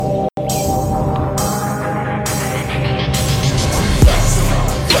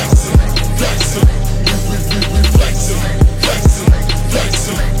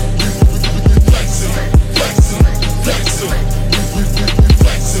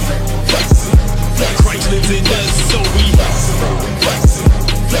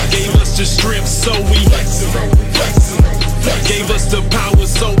so we gave us the power,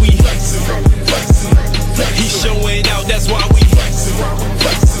 so we he's showing out, that's why we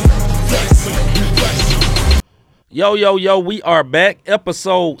Yo, we are back.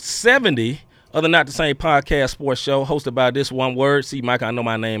 Episode 70 of the Not the Same Podcast Sports Show, hosted by this one word. See, Mike, I know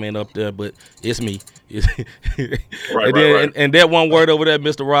my name ain't up there, but it's me. Right. And that one word over there,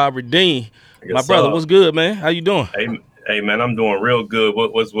 Mr. Robert Dean. My brother, what's good, man? How you doing? Hey, man, I'm doing real good.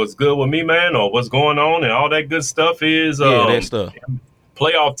 What's good with me, man, or what's going on and all that good stuff is that stuff.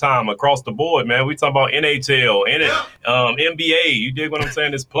 Playoff time across the board, man. We talking about NHL, NBA. You dig what I'm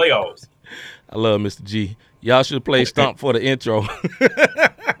saying? It's playoffs. I love Mr. G. Y'all should play Stomp for the intro. He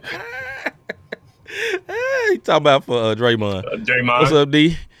talking about for Draymond. Draymond. What's up,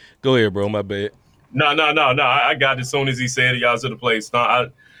 D? Go ahead, bro. My bad. No. I got it as soon as he said it. Y'all should have played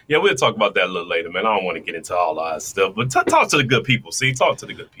Stomp. Yeah, we'll talk about that a little later, man. I don't want to get into all that stuff, but talk to the good people. See, talk to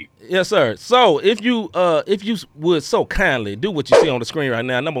the good people. Yes, sir. So if you would so kindly do what you see on the screen right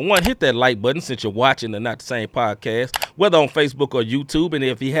now. Number one, hit that like button since you're watching the Not the Same Podcast, whether on Facebook or YouTube. And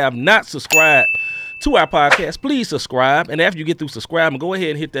if you have not subscribed to our podcast, please subscribe. And after you get through subscribing, go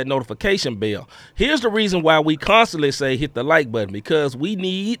ahead and hit that notification bell. Here's the reason why we constantly say hit the like button, because we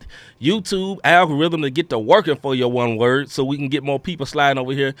need YouTube algorithm to get to working for your one word so we can get more people sliding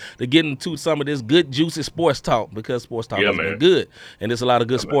over here to get into some of this good, juicy sports talk, because sports talk has been good. And there's a lot of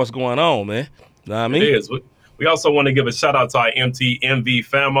good sports going on, man. Know what I mean? It is. We also want to give a shout out to our MTMV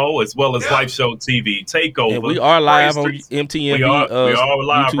famo as well as Life Show TV Takeover. And we are live on MTMV we are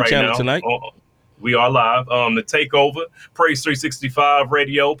live YouTube right channel now. tonight. We are live. The Takeover, Praise 365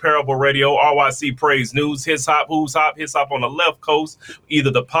 Radio, Parable Radio, RYC Praise News, His Hop, Who's Hop, His Hop on the left coast,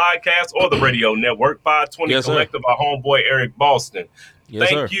 either the podcast or the radio network. 520 Yes, Collective, our homeboy Eric Boston. Yes,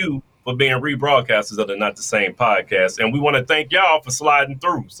 Thank you for being rebroadcasters of the Not the Same Podcast. And we want to thank y'all for sliding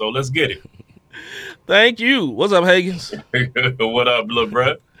through. So let's get it. Thank you. What's up, Higgins? What up, little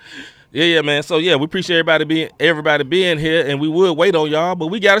bro? Yeah, man. So yeah, we appreciate everybody being here, and we would wait on y'all, but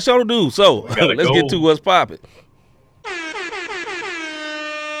we got a show to do. So let's get to what's popping.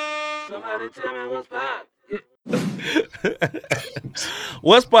 Somebody tell me what's popping.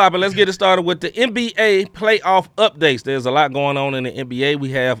 What's popping? Let's get it started with the NBA playoff updates. There's a lot going on in the NBA.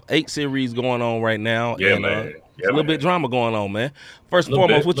 We have 8 series going on right now. Yeah, and, man. A little bit of drama going on, man. First and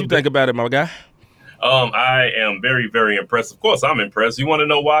foremost, what you think about it, my guy? I am very, very impressed. Of course, I'm impressed. You want to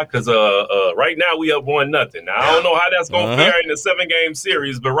know why? Because right now we up 1-0. Now I don't know how that's going to fare in the 7-game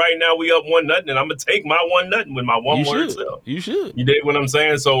series, but right now we up 1-0, and I'm gonna take my 1-0 with my one word self. You should. You dig what I'm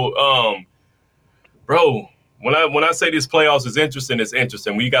saying? So, bro, when I say this playoffs is interesting, it's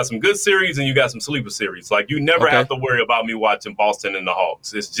interesting. When you got some good series and you got some sleeper series, like you never have to worry about me watching Boston and the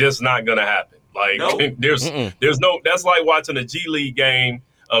Hawks. It's just not gonna happen. Like there's no. That's like watching a G League game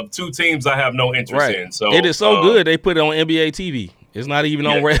of 2 teams I have no interest in. So it is so good they put it on NBA TV. It's not even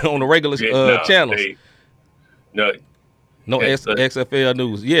on the regular channels. No XFL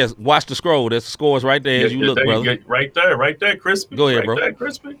news. Yes, watch the scroll. There's the scores right there as you look, brother. Right there, Crispy. Go ahead, bro. There,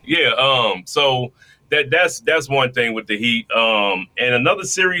 Crispy. Yeah. So that's one thing with the Heat. And another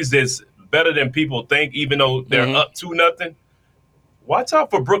series that's better than people think, even though they're up 2-0. Watch out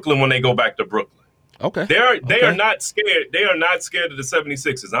for Brooklyn when they go back to Brooklyn. Okay. They are not scared. They are not scared of the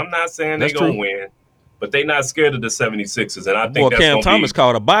 76ers. I'm not saying they're going to win, but they're not scared of the 76ers. And I think that's Cam Thomas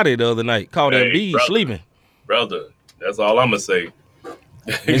caught a body the other night. Caught Embiid sleeping. Brother, that's all I'm going to say.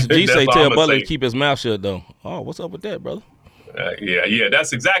 Mr. G say tell Butler to keep his mouth shut, though. Oh, what's up with that, brother? Yeah.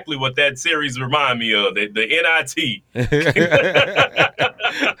 That's exactly what that series remind me of. The NIT.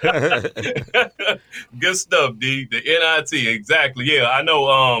 Good stuff, D. The NIT. Exactly. Yeah, I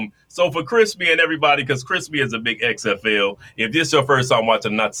know. So for Crispy and everybody, because Crispy is a big XFL. If this is your first time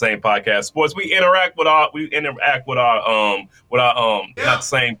watching Not the Same Podcast Sports, we interact with our Not the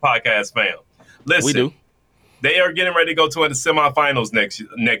Same Podcast fam. Listen, we do. They are getting ready to go to the semifinals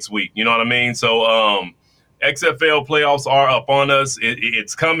next week. You know what I mean? So XFL playoffs are up on us.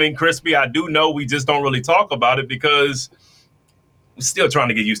 It's coming. Crispy, I do know we just don't really talk about it because we're still trying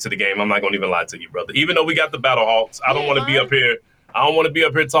to get used to the game. I'm not going to even lie to you, brother. Even though we got the Battle Hawks, I don't want to be up here. I don't want to be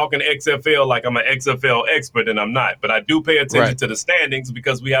up here talking XFL like I'm an XFL expert, and I'm not. But I do pay attention to the standings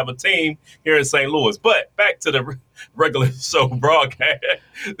because we have a team here in St. Louis. But back to the regular show broadcast,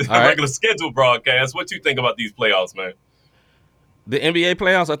 regular scheduled broadcast. What you think about these playoffs, man? The NBA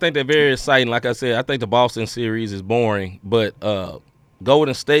playoffs, I think they're very exciting. Like I said, I think the Boston series is boring. But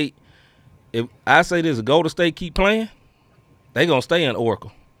Golden State, if I say this, if Golden State keep playing, they going to stay in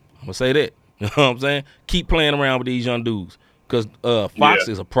Oracle. I'm going to say that. You know what I'm saying? Keep playing around with these young dudes. Because Fox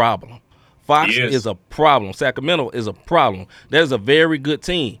is a problem. Fox is a problem. Sacramento is a problem. There's a very good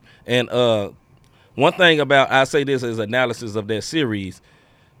team. And one thing about I say this as analysis of that series.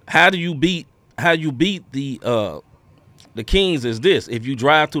 How you beat the Kings is this: if you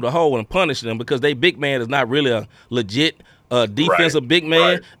drive through the hole and punish them, because they big man is not really a legit defensive big man.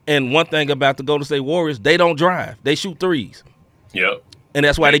 Right. And one thing about the Golden State Warriors, they don't drive; they shoot threes. Yep. And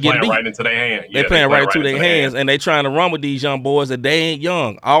that's why they get beat. Right into their hand. They playing right into their hands, and they trying to run with these young boys that they ain't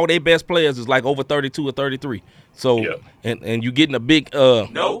young. All their best players is like over 32 or 33. So, and you getting a big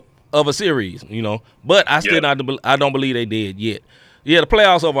of a series, you know. But I still I don't believe they did yet. Yeah, the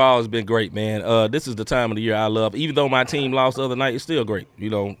playoffs overall has been great, man. This is the time of the year I love. Even though my team lost the other night, it's still great. You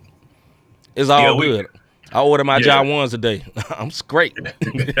know, it's all good. I ordered my John ones today. I'm straight.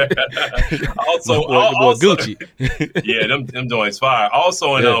 also, Gucci. Yeah, them joints fire.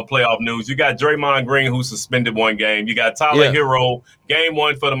 Also in playoff news, you got Draymond Green, who suspended one game. You got Tyler Hero, game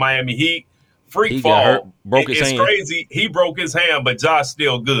one for the Miami Heat. Freak fall. Got hurt, broke his hand. It's crazy. He broke his hand, but Josh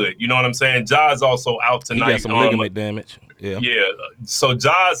still good. You know what I'm saying? Josh also out tonight. He got some ligament damage. Yeah. So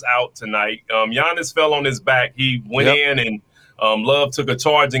Josh out tonight. Giannis fell on his back. He went in and Love took a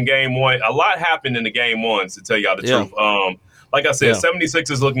charge in game one. A lot happened in the game ones, to tell y'all the truth. Like I said, 76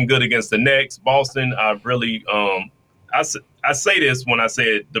 is looking good against the Knicks. Boston, I really I say this when I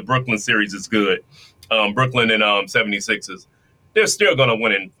said the Brooklyn series is good. Brooklyn and 76ers. They're still going to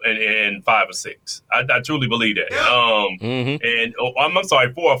win in 5 or 6. I truly believe that. And I'm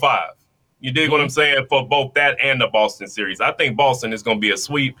sorry, 4 or 5. You dig what I'm saying? For both that and the Boston series. I think Boston is going to be a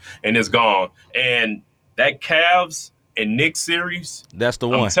sweep and it's gone. And that Cavs and Knicks series, that's the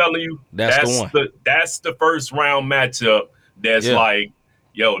one. I'm telling you, that's the one. That's the first round matchup that's like,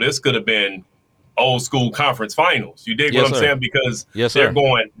 yo, this could have been old school conference finals. You dig what I'm saying? Because they're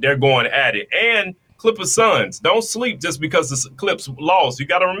going at it. And Clippers Suns, don't sleep just because the Clips lost. You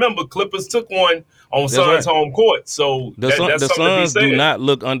got to remember, Clippers took one on Suns home court. So the Suns do not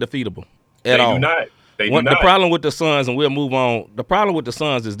look undefeatable at all. They do not. The problem with the Suns, and we'll move on. The problem with the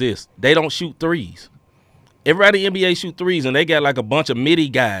Suns is this: they don't shoot threes. Everybody in the NBA shoot threes, and they got like a bunch of midi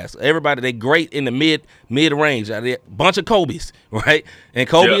guys. Everybody, they great in the mid range. A bunch of Kobe's, right? And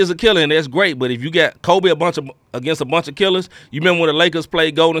Kobe is a killer, and that's great. But if you got Kobe against a bunch of killers, you remember when the Lakers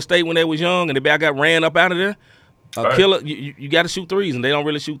played Golden State when they was young, and the guy got ran up out of there? Killer, you got to shoot threes, and they don't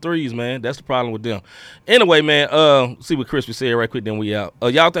really shoot threes, man. That's the problem with them. Anyway, man, see what Crispy said right quick, then we out.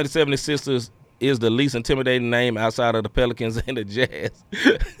 Y'all think the 76ers is the least intimidating name outside of the Pelicans and the Jazz?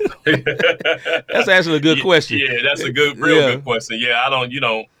 That's actually a good question. Yeah, that's a real good question. Yeah, I don't,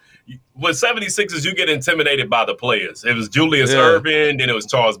 with 76ers, you get intimidated by the players. It was Julius Erving, then it was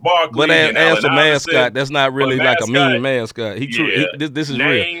Charles Barkley. But as a mascot, that's not really like a mean mascot. This is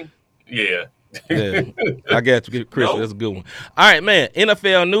real. Yeah. I got you, Chris. That's a good one. All right, man.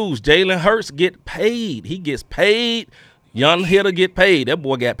 NFL news: Jalen Hurts get paid. He gets paid. Young hitter get paid. That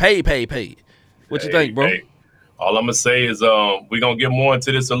boy got paid. What you think, bro? Hey. All I'm gonna say is we're gonna get more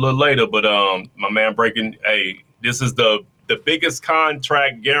into this a little later, but my man breaking. Hey, this is the biggest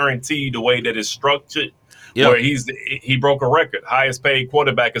contract guarantee the way that it's structured. Where he broke a record, highest paid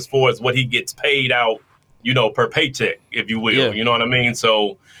quarterback as far as what he gets paid out, per paycheck, if you will. You know what I mean?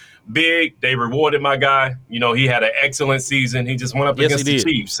 So big, they rewarded my guy. He had an excellent season. He just went up against the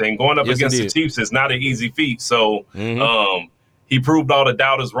Chiefs, and going up against the Chiefs is not an easy feat. So he proved all the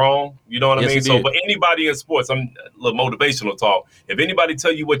doubters wrong. You know what I mean? So, but anybody in sports, I'm a little motivational talk. If anybody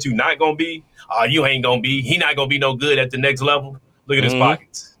tell you what you're not gonna be, you ain't gonna be. He not gonna be no good at the next level. Look at his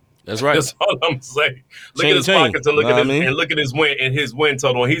pockets. That's right. That's all I'm saying. Look at his pockets and look at his win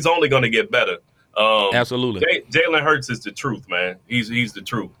total. He's only gonna get better. Absolutely. Jalen Hurts is the truth, man. He's the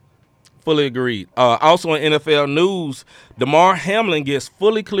truth. Fully agreed. Also in NFL news, DeMar Hamlin gets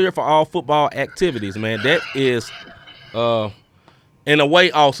fully cleared for all football activities, man. That is in a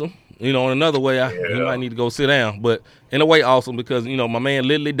way awesome. In another way, he might need to go sit down. But in a way awesome because, my man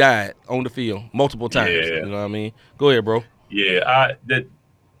literally died on the field multiple times. Yeah. You know what I mean? Go ahead, bro. Yeah,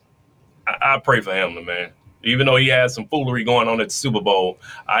 I pray for Hamlin, man. Even though he had some foolery going on at the Super Bowl,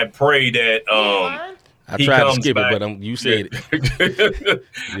 I pray that I tried to skip it, but you said it.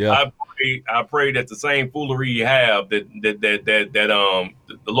 Yeah. I pray that the same foolery you have that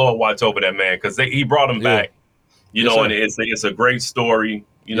the Lord watch over that man, because he brought him back. And it's a great story.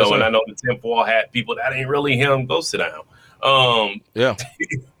 And I know the tinfoil hat people, that ain't really him. Go sit down.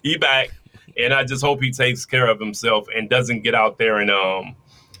 He back, and I just hope he takes care of himself and doesn't get out there and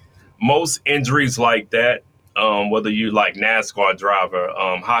most injuries like that. Whether you like NASCAR driver,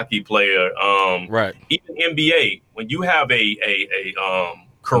 hockey player, right, even NBA, when you have a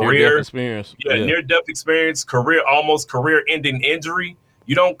career near-death experience, near-death experience, career-ending injury,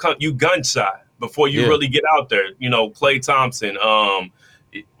 you gun shy before you really get out there. Klay Thompson,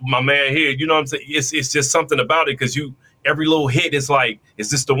 my man here, you know what I'm saying? It's just something about it because every little hit is like, is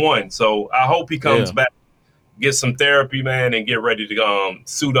this the one? So I hope he comes back, get some therapy, man, and get ready to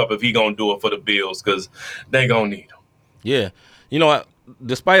suit up if he gonna do it for the Bills because they gonna need him. Yeah, you know,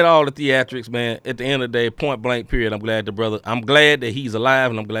 despite all the theatrics, man, at the end of the day, point blank period, I'm glad that he's alive,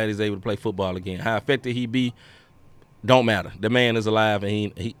 and I'm glad he's able to play football again. How effective he be, don't matter. The man is alive, and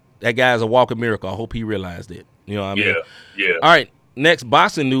he that guy's a walking miracle. I hope he realized it. You know what I mean? Yeah. All right, next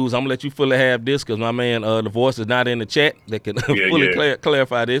boxing news. I'm going to let you fully have this because my man, the voice is not in the chat that can fully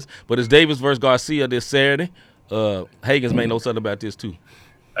clarify this. But it's Davis versus Garcia this Saturday. Hagens may know something about this too.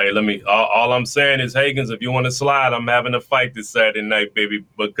 Hey, all I'm saying is, Hagens, if you want to slide, I'm having a fight this Saturday night, baby,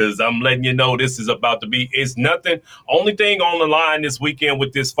 because I'm letting you know this is about to be, it's nothing. Only thing on the line this weekend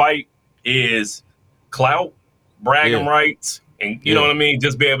with this fight is clout, bragging rights, and you know what I mean?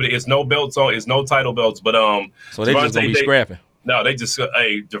 Just be able to, it's no belts on, it's no title belts, but so they just gonna be scrapping. No, they just,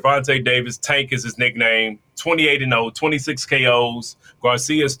 Gervonta Davis, Tank is his nickname, 28-0, 26 KOs.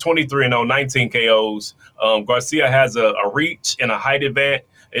 Garcia's 23-0, 19 KOs. Garcia has a reach and a height advantage.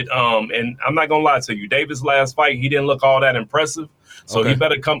 And I'm not gonna lie to you, Davis' last fight, he didn't look all that impressive. So he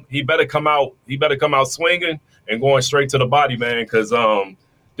better come out swinging and going straight to the body, man, because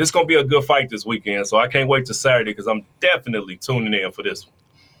this is gonna be a good fight this weekend. So I can't wait to Saturday because I'm definitely tuning in for this one.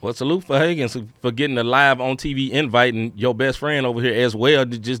 Well, salute for Hagens for getting a live on TV invite and your best friend over here as well.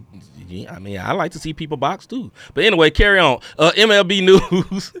 I mean, I like to see people box too. But anyway, carry on. MLB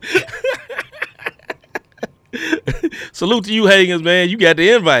news. Salute to you, Hagens, man. You got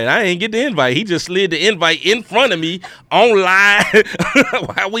the invite. I ain't get the invite. He just slid the invite in front of me on live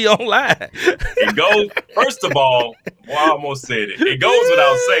while we on live. It goes, first of all, I almost said it. It goes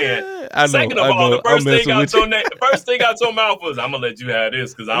without saying. Second of all, the first thing out your mouth was, I'm going to let you have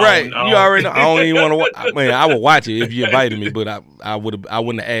this because I don't. You already know. I don't even want to watch. Man, I would watch it if you invited me, but I wouldn't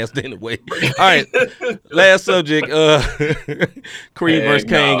have asked anyway. All right. Last subject, Creed versus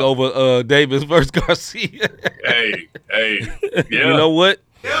King over Davis versus Garcia. Hey, yeah. You know what?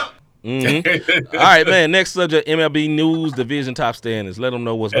 Yeah. Mm-hmm. All right, man. Next subject, MLB news, division top standings. Let them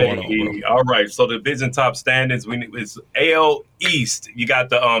know what's going on, bro. All right, so division top standings, it's AL East. You got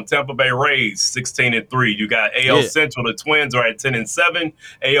the Tampa Bay Rays 16-3. You got AL Central, the Twins are at 10-7.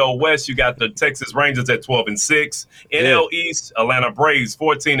 AL West, you got the Texas Rangers at 12-6. NL East, Atlanta Braves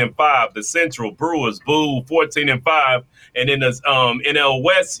 14-5. The Central Brewers, 14-5. And in the NL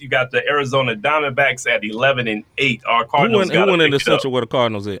West, you got the Arizona Diamondbacks at 11-8. Our Cardinals who went in the Central where the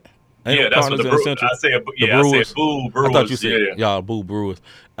Cardinals at? That's what the Brewers. I said boo Brewers. I thought you said y'all boo Brewers.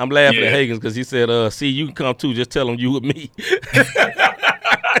 I'm laughing at Hagens because he said, see, you can come too. Just tell him you with me.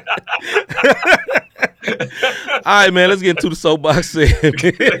 All right, man, let's get into the soapbox segment.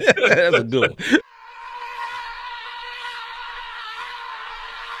 That's a good one.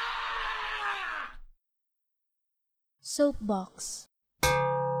 Soapbox.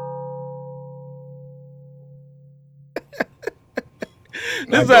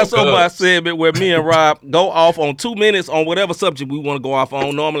 This is our soapbox segment where me and Rob go off on 2 minutes on whatever subject we want to go off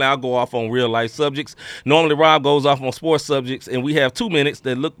on. Normally, I'll go off on real life subjects. Normally, Rob goes off on sports subjects, and we have 2 minutes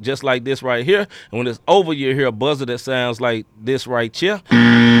that look just like this right here. And when it's over, you hear a buzzer that sounds like this right here.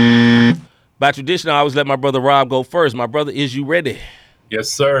 By tradition, I always let my brother Rob go first. My brother, is you ready? Yes,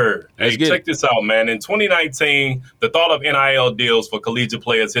 sir. Hey, check this out, man. In 2019, the thought of NIL deals for collegiate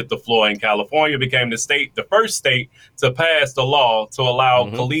players hit the floor, and California became the first state to pass the law to allow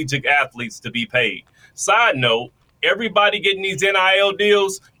collegiate athletes to be paid. Side note, everybody getting these NIL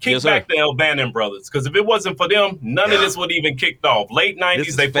deals, kick back the Elbanon brothers, because if it wasn't for them, none of this would even kicked off. Late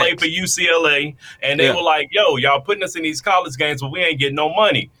 90s, they played for UCLA, and they were like, yo, y'all putting us in these college games, but we ain't getting no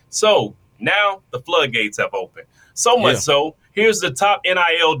money. So now the floodgates have opened. So much so, here's the top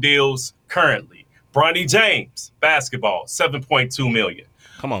NIL deals currently. Bronny James, basketball, $7.2 million.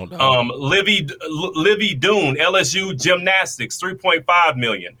 Come on, dog. Livy Doon, LSU gymnastics, $3.5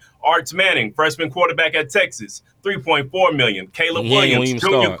 million. Arch Manning, freshman quarterback at Texas, $3.4 million. Caleb Williams,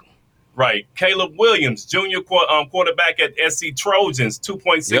 Jr. Right. Caleb Williams, junior quarterback at SC Trojans,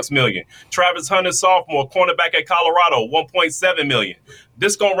 $2.6 million. Travis Hunter, sophomore, cornerback at Colorado, $1.7 million.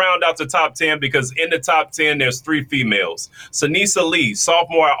 This going to round out the top 10 because in the top 10, there's 3 females. Sanisa Lee,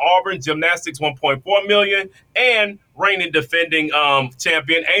 sophomore at Auburn, gymnastics, $1.4 million. And reigning defending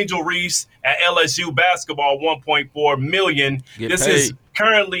champion Angel Reese at LSU basketball, $1.4 million. This is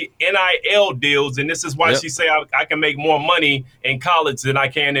currently NIL deals, and this is why she say I can make more money in college than I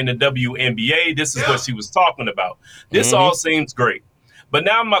can in the WNBA. This is what she was talking about. This all seems great. But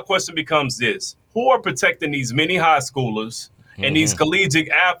now my question becomes this. Who are protecting these many high schoolers and these collegiate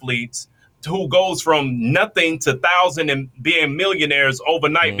athletes who goes from nothing to thousand and being millionaires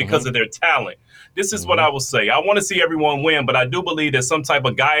overnight because of their talent. This is what I will say. I want to see everyone win, but I do believe there's some type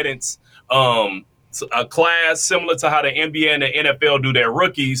of guidance, a class similar to how the NBA and the NFL do their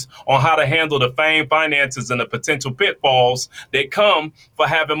rookies on how to handle the fame, finances, and the potential pitfalls that come for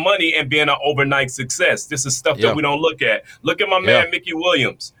having money and being an overnight success. This is stuff that we don't look at. Look at my man, Mickey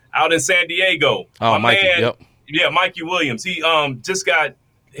Williams, out in San Diego. Oh, Mikey, man, yeah, Mikey Williams. He just got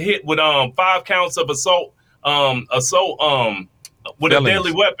hit with 5 counts of assault with a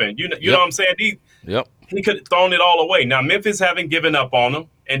deadly weapon. You know what I'm saying? He could have thrown it all away. Now, Memphis haven't given up on him.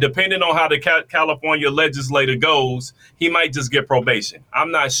 And depending on how the California legislator goes, he might just get probation.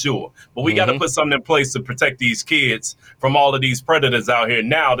 I'm not sure. But we got to put something in place to protect these kids from all of these predators out here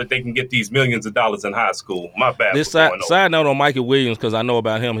now that they can get these millions of dollars in high school. My bad. This side note on Michael Williams, because I know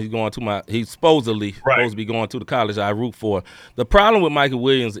about him. He's supposedly supposed to be going to the college I root for. The problem with Michael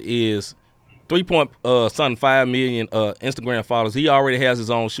Williams is 3.5 million Instagram followers. He already has his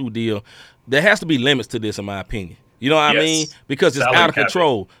own shoe deal. There has to be limits to this, in my opinion. You know what I mean? Because it's out of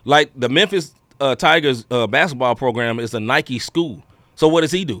control. Like the Memphis Tigers basketball program is a Nike school. So what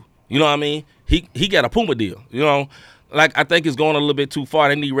does he do? You know what I mean? He got a Puma deal. You know, like I think it's going a little bit too far.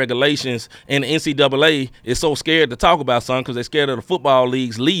 They need regulations, and the NCAA is so scared to talk about something because they're scared of the football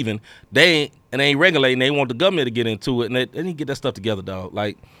leagues leaving. They ain't regulating. They want the government to get into it, and they need to get that stuff together, dog.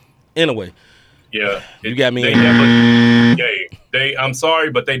 Like, anyway. Yeah, you got me. I'm sorry,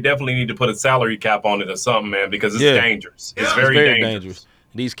 but they definitely need to put a salary cap on it or something, man, because it's dangerous. It's very dangerous.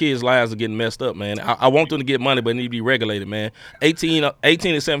 These kids' lives are getting messed up, man. I want them to get money, but they need to be regulated, man. 18 and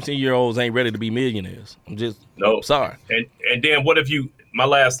 17-year-olds ain't ready to be millionaires. I'm just sorry. And then what if my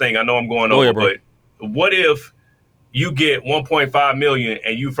last thing, I know I'm going over, but what if you get 1.5 million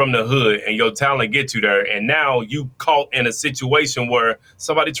and you from the hood and your talent gets you there, and now you caught in a situation where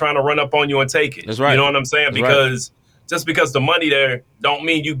somebody trying to run up on you and take it. That's right. You know what I'm saying? Because just because the money there don't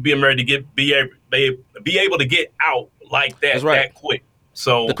mean you being ready to be able to get out like that that quick.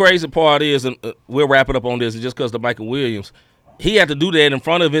 So the crazy part is, and we'll wrap it up on this, is just because of Michael Williams, he had to do that in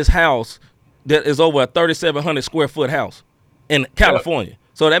front of his house that is over a 3,700 square foot house in California.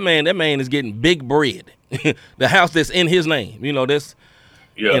 So that man is getting big bread. The house that's in his name, you know, that's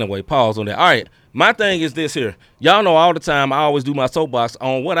anyway, pause on that. All right, my thing is this here. Y'all know all the time I always do my soapbox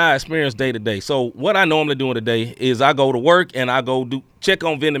on what I experience day to day. So what I normally doing today is I go to work and I go check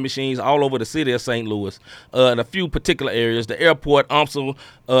on vending machines all over the city of St. Louis, in a few particular areas, the airport, UMSL,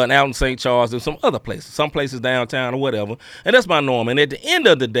 and out in St. Charles, and some other places, some places downtown or whatever. And that's my norm. And at the end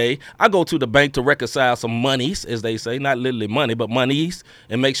of the day, I go to the bank to reconcile some monies, as they say, not literally money, but monies,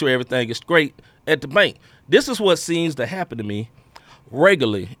 and make sure everything is straight at the bank. This is what seems to happen to me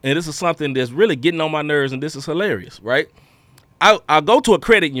regularly, and this is something that's really getting on my nerves, and this is hilarious, right? I go to a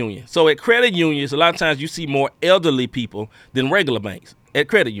credit union. So at credit unions, a lot of times you see more elderly people than regular banks at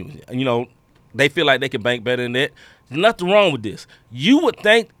credit unions. You know, they feel like they can bank better than that. There's nothing wrong with this. You would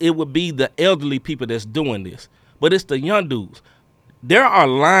think it would be the elderly people that's doing this, but it's the young dudes. There are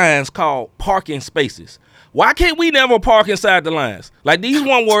lines called parking spaces. Why can't we never park inside the lines? Like, these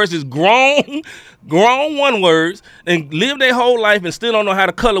one words is grown one words and live their whole life and still don't know how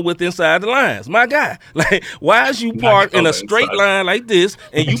to color with inside the lines. My guy, like, why is you park in a straight line like this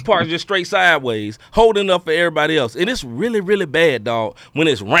and you park just straight sideways, holding up for everybody else? And it's really, really bad, dog, when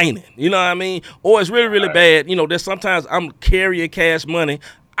it's raining. You know what I mean? Or it's really, really bad. You know, there's sometimes I'm carrying cash money.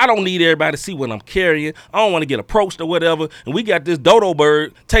 I don't need everybody to see what I'm carrying. I don't want to get approached or whatever. And we got this dodo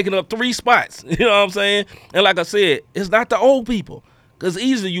bird taking up 3 spots. You know what I'm saying? And like I said, it's not the old people. Because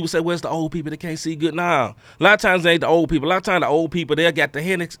easily you would say, well, it's the old people that can't see good. Nah, a lot of times it ain't the old people. A lot of times the old people, they got the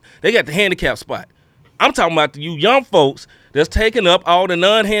handicap spot. I'm talking about you young folks that's taking up all the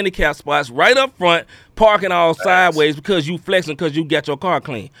non-handicapped spots right up front, parking all sideways because you flexing because you got your car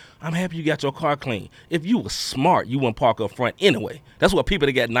clean. I'm happy you got your car clean. If you were smart, you wouldn't park up front anyway. That's what people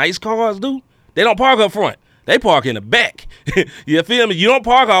that got nice cars do. They don't park up front. They park in the back. You feel me? You don't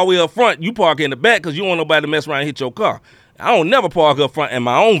park all the way up front. You park in the back because you don't want nobody to mess around and hit your car. I don't never park up front in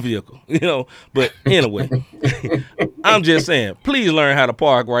my own vehicle, you know. But anyway, I'm just saying, please learn how to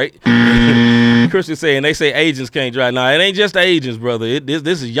park right. Christian saying they say agents can't drive. Now, it ain't just the agents, brother.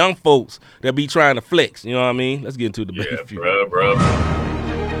 This is young folks that be trying to flex. You know what I mean? Let's get into the debate. Yeah, bro.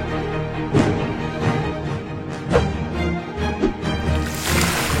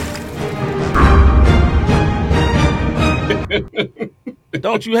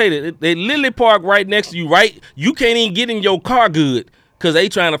 Don't you hate it? They literally park right next to you, right? You can't even get in your car good Because they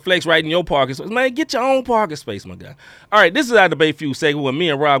trying to flex right in your parking space. Man, get your own parking space, my guy. All right, this is our debate feud segment where me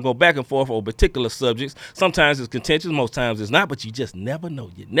and Rob go back and forth on particular subjects. Sometimes it's contentious, most times it's not, but you just never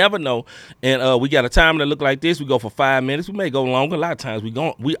know. You never know. And we got a timer that look like this. We go for 5 minutes. We may go longer. A lot of times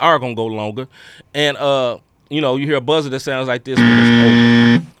we are going to go longer. And, you hear a buzzer that sounds like this.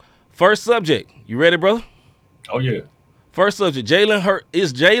 First subject. You ready, brother? Oh, yeah. First subject.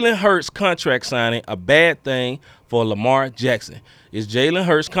 Is Jalen Hurts contract signing a bad thing for Lamar Jackson? Is Jalen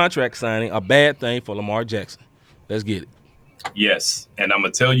Hurts contract signing a bad thing for Lamar Jackson? Let's get it. Yes, and I'm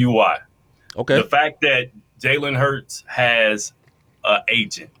going to tell you why. Okay. The fact that Jalen Hurts has an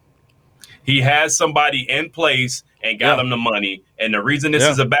agent. He has somebody in place and got him the money. And the reason this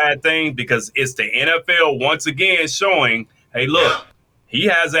is a bad thing, because it's the NFL once again showing, hey, look, he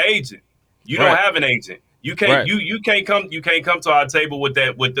has an agent. You don't have an agent. You can't you can't come to our table with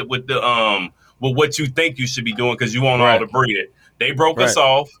that with what you think you should be doing because you want all the bread. They broke us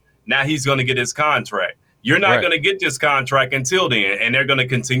off. Now he's going to get his contract. You're not going to get this contract until then, and they're going to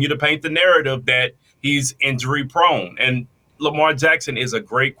continue to paint the narrative that he's injury prone. And Lamar Jackson is a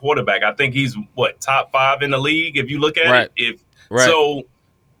great quarterback. I think he's top 5 in the league if you look at it. So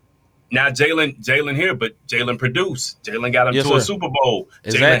now Jalen here, but Jalen produced. Jalen got him to a Super Bowl.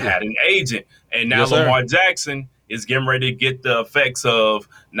 Jalen had an agent, and now Lamar Jackson is getting ready to get the effects of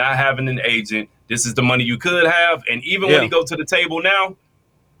not having an agent. This is the money you could have, and even when he go to the table now,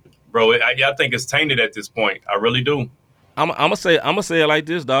 bro, I think it's tainted at this point. I really do. I'm gonna say it like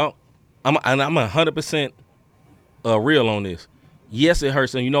this, dog. I'm 100% real on this. Yes, it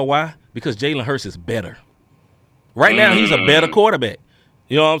hurts, and you know why? Because Jalen Hurts is better. Right now, he's a better quarterback.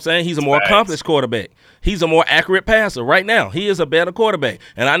 You know what I'm saying? He's a more accomplished quarterback. He's a more accurate passer. Right now, he is a better quarterback.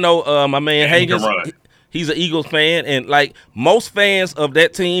 And I know my man Hagens, he's an Eagles fan, and like most fans of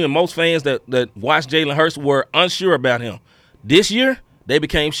that team and most fans that watched Jalen Hurts were unsure about him. This year, they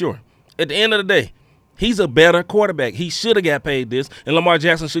became sure. At the end of the day, he's a better quarterback. He should have got paid this, and Lamar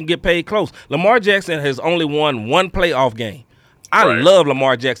Jackson shouldn't get paid close. Lamar Jackson has only won one playoff game. I love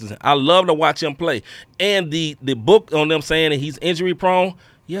Lamar Jackson. I love to watch him play. And the book on them saying that he's injury prone,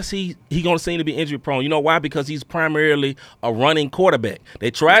 yes, he going to seem to be injury prone. You know why? Because he's primarily a running quarterback.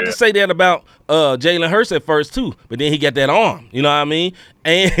 They tried to say that about Jalen Hurts at first too, but then he got that arm. You know what I mean?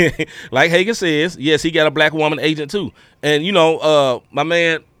 And like Hagen says, yes, he got a black woman agent too. And my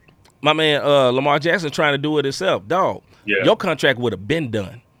man Lamar Jackson trying to do it himself. Dog, your contract would have been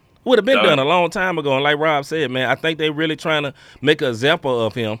done. Would have been done a long time ago. And like Rob said, man, I think they really trying to make an example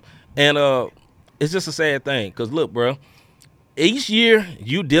of him. And it's just a sad thing. Because, look, bro, each year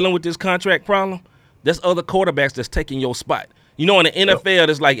you dealing with this contract problem, there's other quarterbacks that's taking your spot. You know, in the NFL,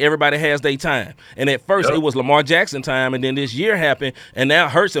 it's like everybody has their time. And at first, it was Lamar Jackson time, and then this year happened, and now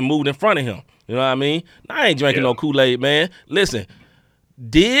Hurts and moved in front of him. You know what I mean? I ain't drinking no Kool-Aid, man. Listen,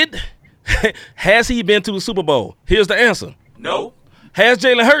 has he been to the Super Bowl? Here's the answer. No. Has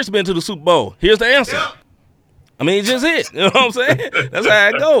Jalen Hurts been to the Super Bowl? Here's the answer. I mean, it's just it. You know what I'm saying? That's how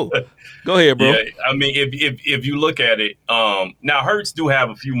it go. Go ahead, bro. Yeah, I mean, if you look at it, now Hurts do have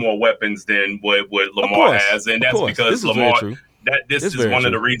a few more weapons than what Lamar has, and that's because Lamar. This is one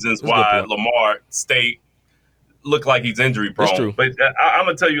of the reasons why Lamar look like he's injury prone. That's true. But I'm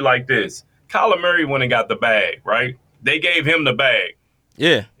gonna tell you like this: Kyler Murray went and got the bag, right? They gave him the bag.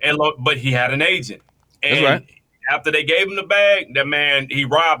 Yeah. But he had an agent. And that's right. After they gave him the bag, that man, he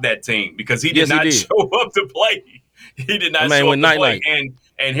robbed that team because he did not show up to play. He did not show up to play.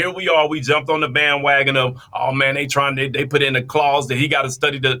 And here we are. We jumped on the bandwagon of, oh, man, they put in a clause that he got to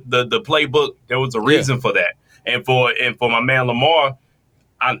study the playbook. There was a reason for that. And for my man Lamar,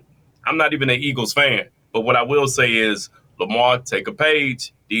 I'm not even an Eagles fan. But what I will say is, Lamar, take a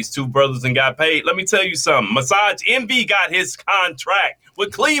page. These two brothers and got paid. Let me tell you something. Massage Envy got his contract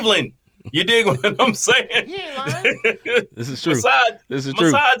with Cleveland. You dig what I'm saying? Yeah, this is true.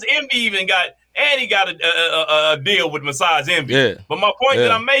 Massage Envy even got, and he got a deal with Massage Envy. Yeah. But my point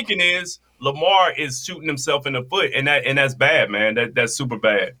that I'm making is Lamar is shooting himself in the foot, and that's bad, man. That's super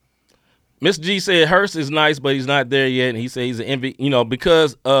bad. Mr. G said Hurst is nice, but he's not there yet. And he said he's an MVP,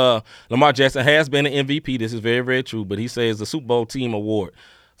 because Lamar Jackson has been an MVP. This is very, very true. But he says the Super Bowl team award.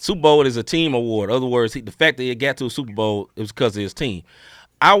 Super Bowl is a team award. In other words, the fact that he got to a Super Bowl is because of his team.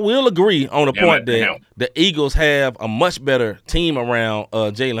 I will agree on the point that the Eagles have a much better team around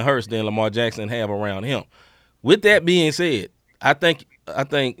Jalen Hurts than Lamar Jackson have around him. With that being said, I think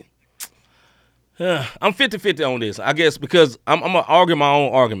I'm 50-50 on this, I guess, because I'm going to argue my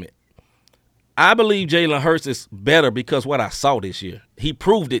own argument. I believe Jalen Hurts is better because what I saw this year. He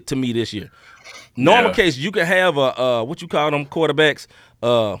proved it to me this year. Normal case, you can have a what you call them quarterbacks,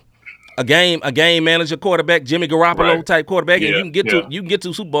 a game manager quarterback, Jimmy Garoppolo Right. type quarterback, and Yeah, you can get yeah. to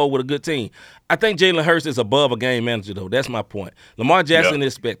a Super Bowl with a good team. I think Jalen Hurts is above a game manager though. That's my point. Lamar Jackson Yeah.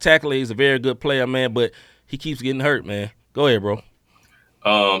 is spectacular. He's a very good player, man, but he keeps getting hurt, man. Go ahead, bro.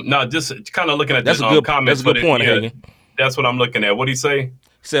 No, just kind of looking at That's the a good comments. that's a good but point, yeah, Hagan. that's what I'm looking at. What do you say?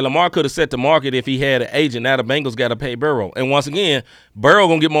 He said Lamar could have set the market if he had an agent. Now the Bengals got to pay Burrow, and once again, Burrow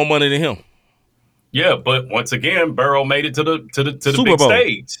gonna get more money than him. Yeah, but once again, Burrow made it to the Super big Bowl.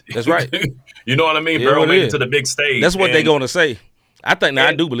 stage. That's right. You know what I mean? Yeah, Burrow what it made it is. to the big stage. That's what they and- gonna say. I think. Now I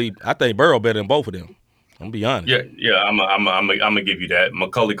and- do believe. I think Burrow better than both of them. I'm gonna be honest. Yeah. I'm gonna give you that.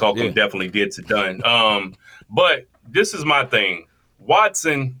 Macaulay Culkin Yeah. definitely gets it done. But this is my thing.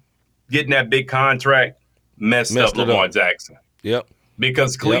 Watson getting that big contract messed Messed up it Lamar up. Jackson Yep.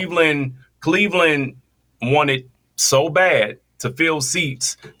 because Cleveland wanted so bad to fill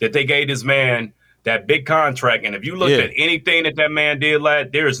seats that they gave this man that big contract. And if you looked Yeah. at anything that man did,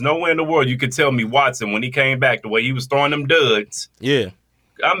 lad, there is nowhere in the world you could tell me Watson when he came back the way he was throwing them duds. Yeah.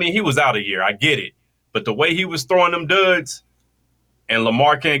 I mean, he was out a year. I get it. But the way he was throwing them duds and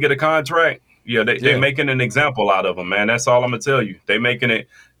Lamar can't get a contract, Yeah. they're making an example out of him, man. That's all I'm going to tell you. They're making it,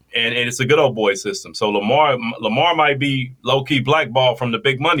 and it's a good old boy system. So Lamar might be low-key blackballed from the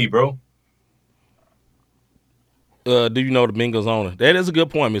big money, bro. Do you know the Bengals owner? That is a good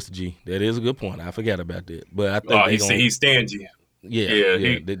point, Mr. G. That is a good point. I forgot about that. But I think He's stingy. yeah.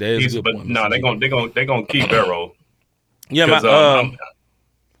 That is a good point. No, Mr. they're gonna keep Barrow. Yeah, 'Cause,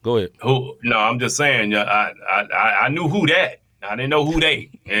 go ahead. I'm just saying. I knew who that. I didn't know who they.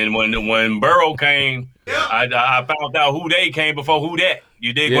 And when Burrow came, I found out who they came before who that.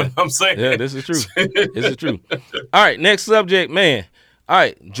 You dig what I'm saying? Yeah, this is true. This is true. All right, next subject, man. All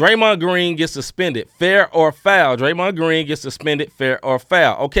right, Draymond Green gets suspended. Fair or foul? Draymond Green gets suspended. Fair or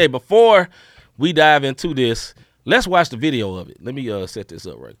foul? Okay, before we dive into this, let's watch the video of it. Let me set this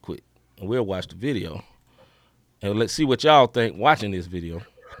up right quick. And we'll watch the video. And let's see what y'all think watching this video.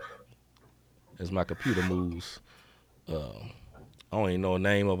 As my computer moves. I don't even know the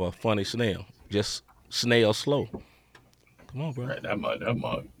name of a funny snail. Just snail slow. Come on, bro. That might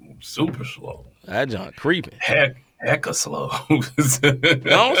super slow. That John creeping. Hecka slow. Go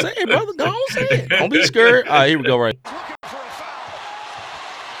on, say it, brother. Go on, say it. Don't be scared. All right, here we go. Right.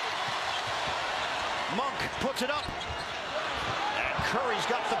 Monk puts it up. And Curry's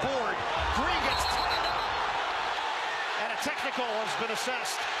got the board. Green gets tied up. And a technical has been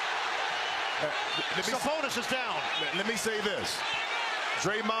assessed. Sabonis is down. Let me say this.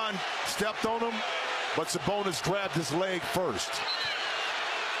 Draymond stepped on him, but Sabonis grabbed his leg first.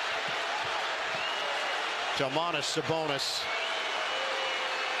 Domantas Sabonis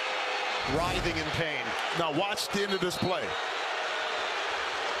writhing in pain. Now watch the end of this play.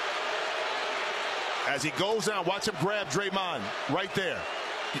 As he goes down, watch him grab Draymond right there.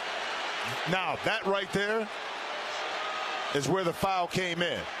 Now that right there is where the foul came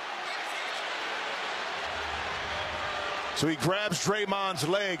in. So he grabs Draymond's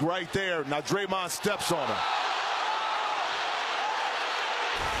leg right there. Now Draymond steps on him.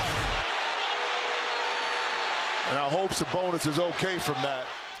 And I hope Sabonis is okay from that.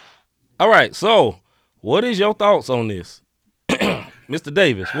 All right. So, what is your thoughts on this, Mr.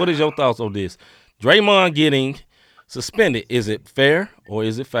 Davis? What is your thoughts on this? Draymond getting suspended. Is it fair or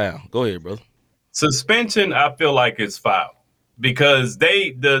is it foul? Go ahead, brother. Suspension, I feel like is foul because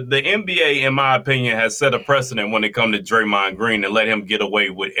the NBA, in my opinion, has set a precedent when it comes to Draymond Green and let him get away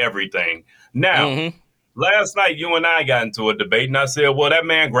with everything. Now, last night you and I got into a debate, and I said, "Well, that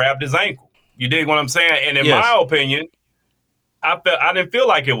man grabbed his ankle." You dig what I'm saying? And in my opinion, I didn't feel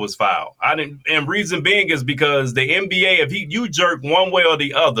like it was foul. And reason being is because the NBA, if you jerk one way or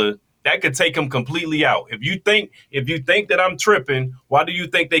the other, that could take him completely out. If you think that I'm tripping, why do you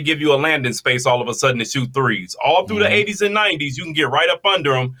think they give you a landing space all of a sudden to shoot threes? All through the 80s and 90s, you can get right up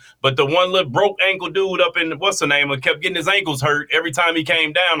under him. But the one little broke ankle dude up in what's the name, kept getting his ankles hurt every time he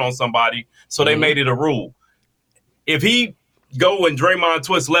came down on somebody. So they made it a rule. If he go and Draymond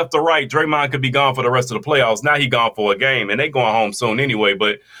twist left or right, Draymond could be gone for the rest of the playoffs. Now he gone for a game, and they going home soon anyway.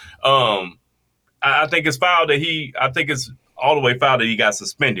 But I think it's foul that I think it's all the way foul that he got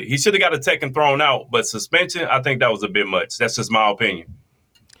suspended. He should have got a tech and thrown out, but suspension, I think that was a bit much. That's just my opinion.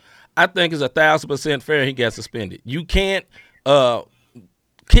 I think it's 1,000% fair he got suspended. You can't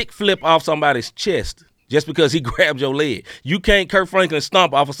kick flip off somebody's chest just because he grabbed your leg. You can't Kurt Franklin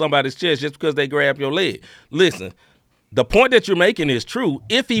stomp off of somebody's chest just because they grabbed your leg. Listen, the point that you're making is true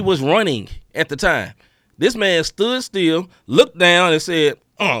if he was running at the time. This man stood still, looked down, and said,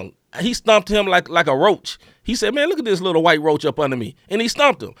 he stumped him like a roach. He said, man, look at this little white roach up under me. And he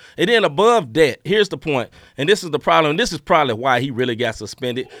stumped him. And then above that, here's the point, and this is the problem. This is probably why he really got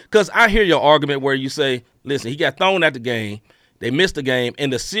suspended. Because I hear your argument where you say, listen, he got thrown out the game. They missed the game.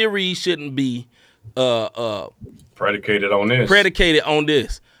 And the series shouldn't be predicated on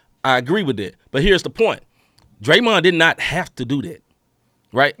this. I agree with that. But here's the point. Draymond did not have to do that.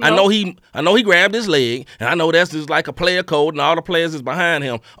 Right? No. I know he grabbed his leg, and I know that's just like a player code, and all the players is behind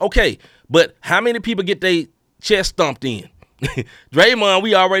him. Okay, but how many people get their chest stomped in? Draymond,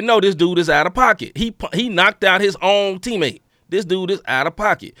 we already know this dude is out of pocket. He knocked out his own teammate. This dude is out of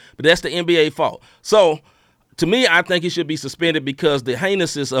pocket. But that's the NBA fault. So to me, I think he should be suspended because the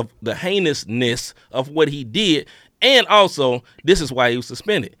heinousness of what he did, and also this is why he was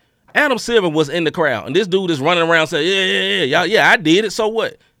suspended. Adam Silver was in the crowd, and this dude is running around saying, yeah, I did it, so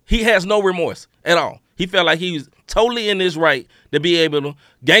what? He has no remorse at all. He felt like he was totally in his right to be able to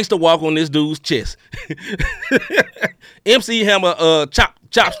gangster walk on this dude's chest. MC Hammer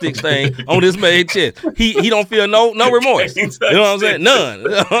chopsticks thing on this man's chest. He don't feel no remorse. You know what I'm saying? None. You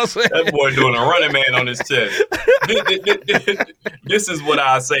know what I'm saying? That boy doing a running man on his chest. This is what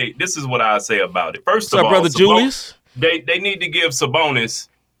I say. This is what I say about it. First of all, brother Julius? They need to give Sabonis.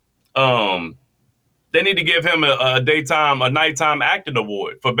 They need to give him a nighttime acting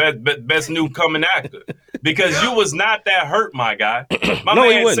award for best newcomer actor because you was not that hurt, my guy. No,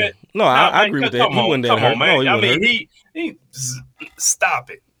 he wasn't. I agree with that. He wasn't that hurt. Man. No, he stop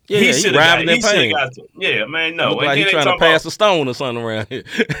it. Yeah, he should have got pain. Yeah, man, no. Like he's trying to pass a stone or something around here.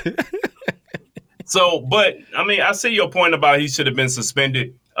 So, but I mean, I see your point about he should have been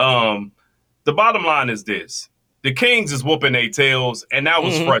suspended. The bottom line is this: the Kings is whooping their tails, and that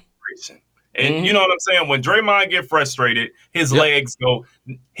was frustration. And you know what I'm saying? When Draymond get frustrated, his legs go.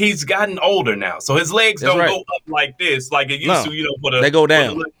 He's gotten older now, so his legs don't go up like this, like it used to. You know, they go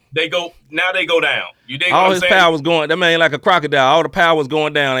down. They go down. You dig all what I'm his saying? power was going. That man like a crocodile. All the power was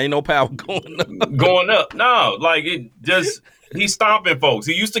going down. Ain't no power going up. Going up. No, like it just. He's stomping folks.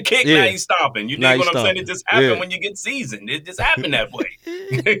 He used to kick, now he's stomping. You dig what I'm saying? It just happened when you get seasoned. It just happened that way.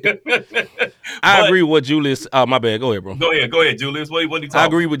 I agree with what Julius. My bad. Go ahead, bro. Go ahead, Julius. What are you talking I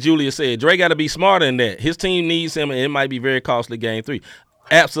agree with Julius said. Dre got to be smarter than that. His team needs him, and it might be very costly game 3.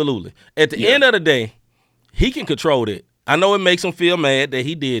 Absolutely. At the end of the day, he can control it. I know it makes him feel mad that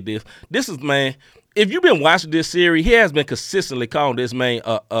he did this. This is, man, if you've been watching this series, he has been consistently calling this man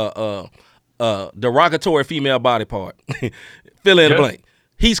derogatory female body part. Fill in the blank.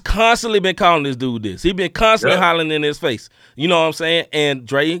 He's constantly been calling this dude this. He's been constantly hollering in his face. You know what I'm saying? And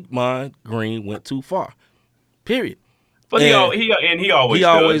Draymond Green went too far. Period. But he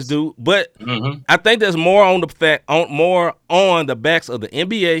always do. But I think there's more on the backs of the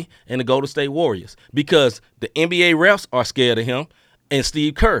NBA and the Golden State Warriors because the NBA refs are scared of him and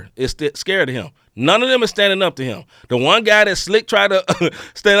Steve Kerr is scared of him. None of them are standing up to him. The one guy that slick tried to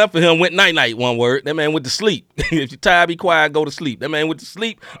stand up for him went night-night, one word. That man went to sleep. If you're tired, be quiet, go to sleep. That man went to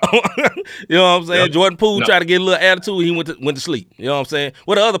sleep. You know what I'm saying? Yep. Jordan Poole tried to get a little attitude. He went to sleep. You know what I'm saying?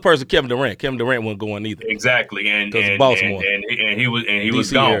 Well, the other person, Kevin Durant. Kevin Durant wasn't going either. Exactly. And Baltimore. And he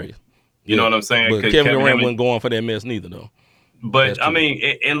was gone. Area. You know what I'm saying? But Kevin Durant wasn't going for that mess neither, though. But, I mean,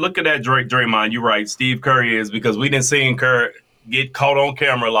 and look at that Draymond. You're right. Steve Kerr is because we didn't see Kerr get caught on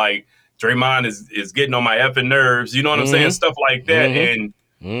camera like, Draymond is getting on my effing nerves. You know what I'm saying? Stuff like that. And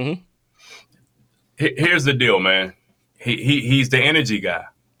here's the deal, man. He's the energy guy.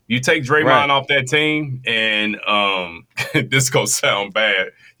 You take Draymond off that team, and this gonna sound bad.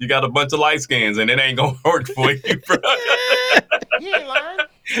 You got a bunch of light skins, and it ain't gonna work for you, bro. You ain't lying.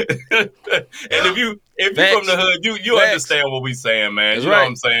 And if you from the hood, you understand what we saying, man. That's you know what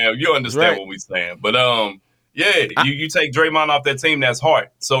I'm saying? You understand what we saying. But you take Draymond off that team, that's hard.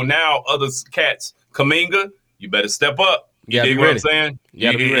 So now other cats, Kuminga, you better step up. You dig what I'm saying?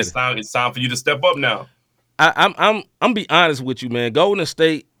 It's time for you to step up now. I'm be honest with you, man. Golden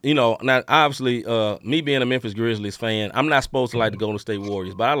State, you know, now obviously me being a Memphis Grizzlies fan, I'm not supposed to like the Golden State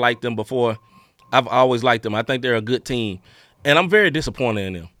Warriors, but I liked them before. I've always liked them. I think they're a good team. And I'm very disappointed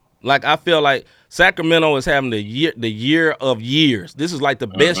in them. Like, I feel like Sacramento is having the year of years. This is like the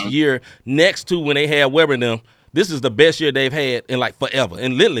best year next to when they had Webber and them. This is the best year they've had in like forever,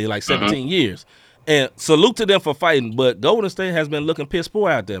 in literally like 17 years. And salute to them for fighting, but Golden State has been looking piss poor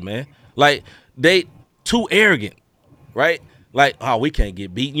out there, man. Like, they too arrogant, right? Like, oh, we can't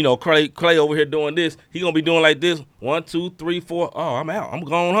get beat. You know, Clay over here doing this. He going to be doing like this. 1, 2, 3, 4. Oh, I'm out. I'm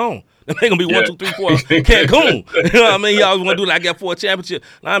going home. They ain't going to be 1, 2, 3, 4. Cancun. You know what I mean? He always want to do like I got 4 championships.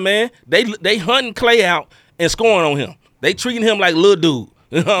 Nah, man. They hunting Clay out and scoring on him. They treating him like little dude.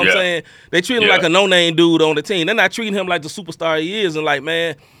 You know what I'm saying? They treat him like a no-name dude on the team. They're not treating him like the superstar he is. And like,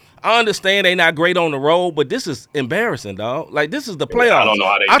 man, I understand they not great on the road, but this is embarrassing, dog. Like, this is the playoffs. I don't know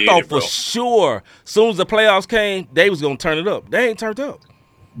how they did thought it, bro. for sure, soon as the playoffs came, they was gonna turn it up. They ain't turned up.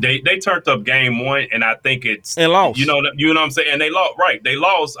 They turned up game one, and I think it's And lost. You know what I'm saying? And they lost. Right, they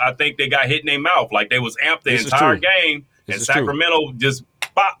lost. I think they got hit in their mouth. Like, they was amped the This is entire true. game, This and is true. Sacramento just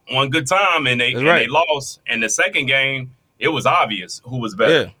pop one good time, and they That's right. lost. And the second game, it was obvious who was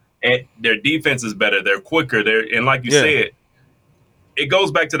better. And their defense is better. They're quicker. And like you said, it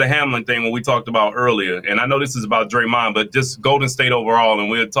goes back to the Hamlin thing when we talked about earlier. And I know this is about Draymond, but just Golden State overall. And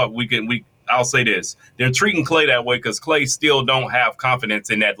we'll talk. I'll say this: they're treating Klay that way because Klay still don't have confidence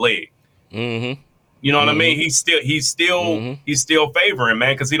in that leg. Mm-hmm. You know what I mean? He's still favoring,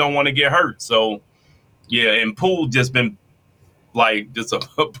 man, because he don't want to get hurt. So yeah, and Poole just been like just a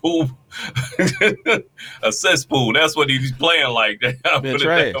pool, a cesspool. That's what he's playing like. Put it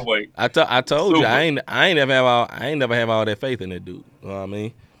trash. that way. I told you Super. I ain't never have all that faith in that dude. You know what I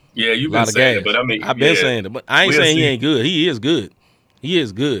mean? Yeah, you've A lot been of saying gas. it, but I mean, I've been saying it, but I ain't We'll saying he see. ain't good. He is good. He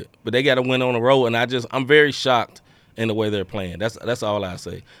is good. But they got to win on the road, and I'm very shocked in the way they're playing. That's all I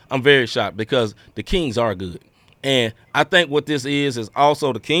say. I'm very shocked because the Kings are good. And I think what this is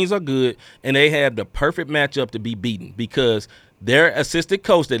also the Kings are good, and they have the perfect matchup to be beaten because their assistant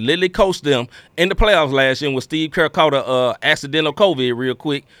coach that literally coached them in the playoffs last year when Steve Kerr caught a accidental COVID real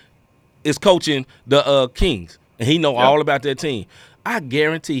quick is coaching the Kings, and he know all about that team. I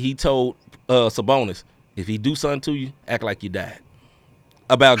guarantee he told Sabonis, if he do something to you, act like you died.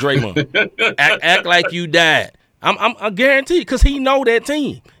 About Draymond, act like you died. I'm guaranteed because he know that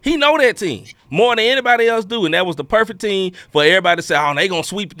team. He know that team more than anybody else do, and that was the perfect team for everybody to say, "Oh, they gonna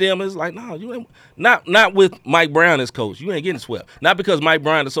sweep them." It's like, no, you ain't. Not with Mike Brown as coach. You ain't getting swept. Not because Mike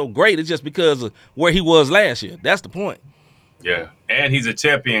Brown is so great. It's just because of where he was last year. That's the point. Yeah, and he's a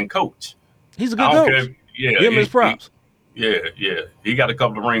champion coach. He's a good I don't coach. care. Yeah, Give him his props. Yeah. He got a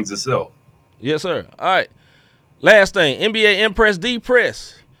couple of rings himself. Yes, sir. All right. Last thing, NBA Impress,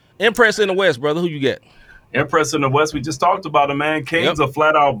 Depress. Impress in the West, brother. Who you got? Impress in the West, we just talked about it, man. Kings are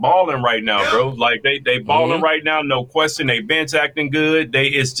flat out balling right now, bro. Like they balling right now, no question. They bench acting good.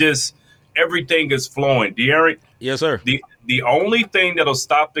 It's just everything is flowing. De'Aaron, Yes, sir. the only thing that'll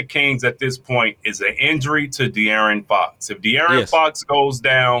stop the Kings at this point is an injury to De'Aaron Fox. If De'Aaron Fox goes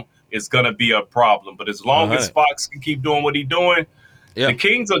down, it's gonna be a problem. But as long as Fox can keep doing what he's doing, the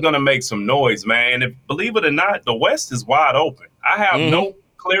Kings are gonna make some noise, man. And believe it or not, the West is wide open. I have no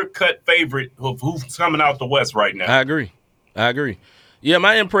clear-cut favorite of who's coming out the West right now. I agree. Yeah,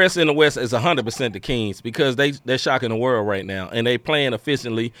 my impress in the West is 100% the Kings because they're shocking the world right now, and they playing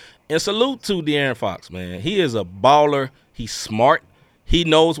efficiently. And salute to De'Aaron Fox, man. He is a baller. He's smart. He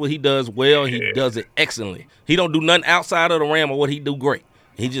knows what he does well. He does it excellently. He don't do nothing outside of the rim or what he do great.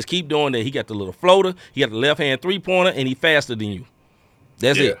 He just keep doing that. He got the little floater. He got the left-hand three-pointer, and he faster than you.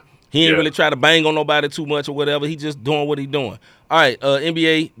 That's it. He ain't really try to bang on nobody too much or whatever. He just doing what he doing. All right,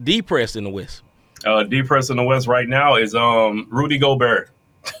 NBA depressed in the West. Depressed in the West right now is Rudy Gobert.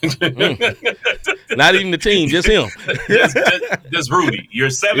 Not even the team, just him. just Rudy. You're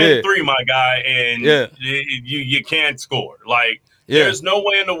 7'3", my guy, and you can't score. Like there's no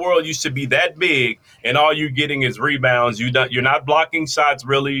way in the world you should be that big, and all you're getting is rebounds. You're not blocking shots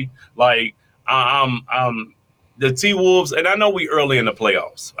really. Like the T-Wolves, and I know we early in the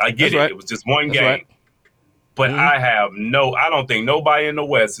playoffs. I get it. Right. It was just one game. Right. But I don't think nobody in the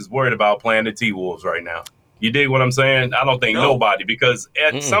West is worried about playing the T-Wolves right now. You dig what I'm saying? I don't think nobody, because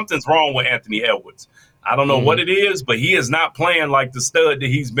something's wrong with Anthony Edwards. I don't know what it is, but he is not playing like the stud that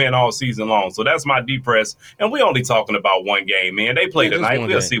he's been all season long. So that's my depress. And we're only talking about one game, man. They play tonight.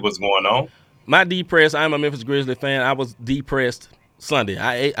 We'll see what's going on. My depress, I'm a Memphis Grizzlies fan. I was depressed Sunday.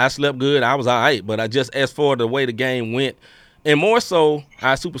 I slept good. I was all right. But I just, as for the way the game went, and more so,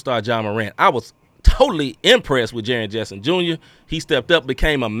 our superstar Ja Morant, I was totally impressed with Jaren Jackson Jr. He stepped up,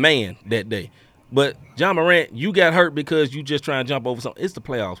 became a man that day. But Ja Morant, you got hurt because you just trying to jump over something. It's the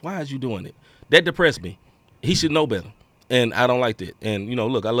playoffs. Why is you doing it? That depressed me. He should know better. And I don't like that. And,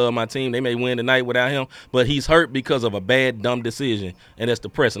 look, I love my team. They may win tonight without him, but he's hurt because of a bad, dumb decision, and that's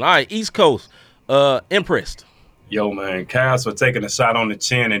depressing. All right, East Coast, impressed. Yo, man, Cavs for taking a shot on the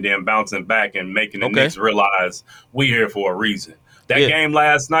chin and then bouncing back and making the Knicks realize we here for a reason. That game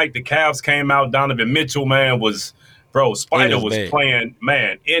last night, the Cavs came out. Donovan Mitchell, man, was – bro, Spider was playing,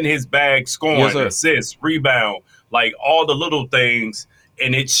 man, in his bag, scoring, assists, rebound, like all the little things.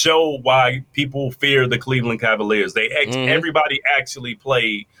 And it showed why people fear the Cleveland Cavaliers. Everybody actually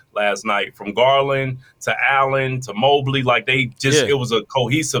played last night, from Garland to Allen to Mobley. Like it was a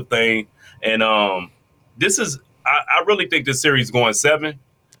cohesive thing. And I really think this series is going 7.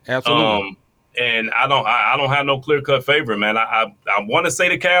 Absolutely. and I don't have no clear cut favorite, man. I want to say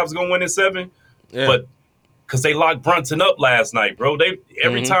the Cavs gonna win in 7, Yeah. but because they locked Brunson up last night, bro.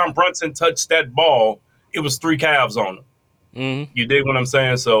 Every time Brunson touched that ball, it was 3 Cavs on him. You dig what I'm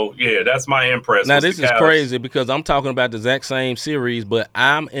saying? So yeah, that's my impress. Now was this the is Cavs. crazy because I'm talking about the exact same series, but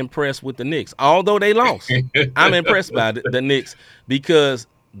I'm impressed with the Knicks. Although they lost, I'm impressed by the Knicks because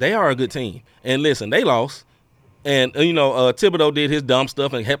they are a good team. And listen, they lost. And, Thibodeau did his dumb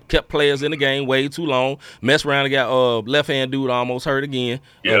stuff and kept players in the game way too long. Messed around and got left-hand dude almost hurt again,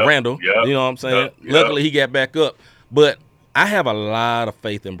 Randall. Yep, you know what I'm saying? yep. Luckily, he got back up. But I have a lot of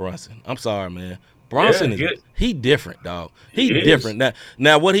faith in Brunson. I'm sorry, man. Brunson he different, dog. He different.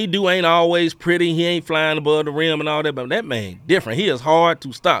 Now, what he do ain't always pretty. He ain't flying above the rim and all that, but that man different. He is hard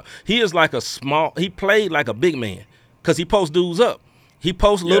to stop. He is like he played like a big man because he posts dudes up. He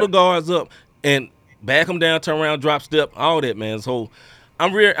posts little guards up and back them down, turn around, drop step, all that, man. So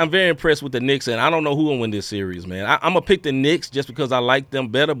I'm very impressed with the Knicks, and I don't know who will win this series, man. I'm going to pick the Knicks just because I like them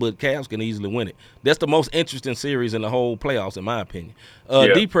better, but Cavs can easily win it. That's the most interesting series in the whole playoffs, in my opinion.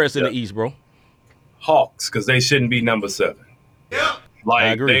 D-Press in the East, bro. Hawks, because they shouldn't be number 7. I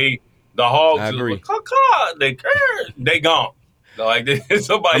Like, agree. the Hawks, I agree. they gone. Like,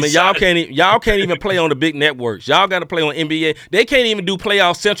 somebody I mean, y'all can't even play on the big networks. Y'all got to play on NBA. They can't even do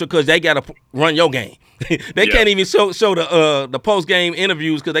Playoff Central because they got to run your game. They can't even show the post game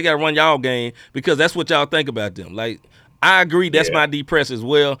interviews because they got to run y'all game because that's what y'all think about them. Like, I agree. That's my D-Press as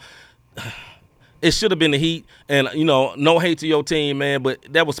well. It should have been the Heat, and no hate to your team, man, but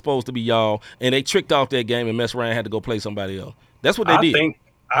that was supposed to be y'all, and they tricked off that game and messed around and had to go play somebody else. That's what they did.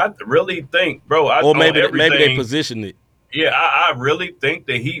 I really think, bro. Or maybe they positioned it. Yeah, I really think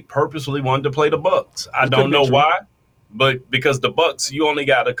the Heat purposely wanted to play the Bucks. I don't know why, but because the Bucks, you only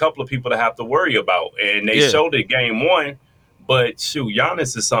got a couple of people to have to worry about, and they showed it game 1. But shoot,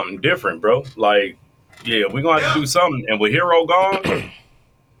 Giannis is something different, bro. Like, we're gonna have to do something, and with Hero gone.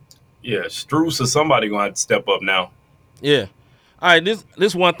 Yeah, Strus or somebody gonna have to step up now. Yeah. All right,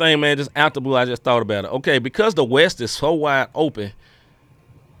 this one thing, man, just out the blue, I just thought about it. Okay, because the West is so wide open,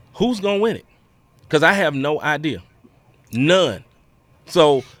 who's gonna win it? Because I have no idea. None.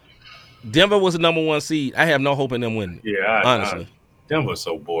 So Denver was the number 1 seed. I have no hope in them winning. Yeah, honestly. Denver's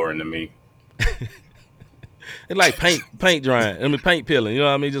so boring to me. It's like paint drying. I mean, paint peeling. You know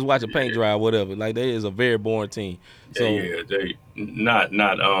what I mean? Just watching paint dry or whatever. Like, they is a very boring team. So they not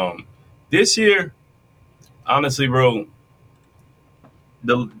this year. Honestly, bro,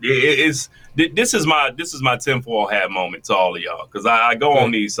 this is my tinfoil hat moment to all of y'all because I go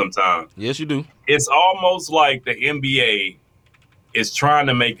on these sometimes. Yes, you do. It's almost like the NBA is trying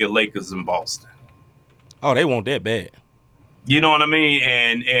to make it Lakers in Boston. Oh, they want that bad. You know what I mean?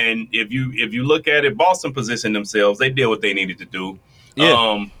 And if you look at it, Boston positioned themselves. They did what they needed to do.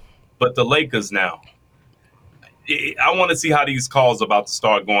 Yeah. But the Lakers now, I want to see how these calls about to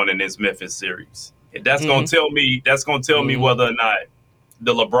start going in this Memphis series. That's gonna tell me. That's gonna tell me whether or not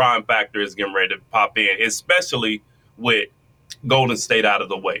the LeBron factor is getting ready to pop in, especially with Golden State out of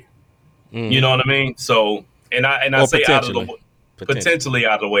the way. You know what I mean? So, and I say out of the way, potentially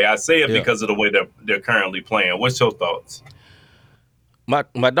out of the way. I say it because of the way they're currently playing. What's your thoughts?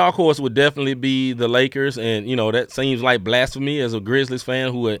 My dark horse would definitely be the Lakers, and that seems like blasphemy as a Grizzlies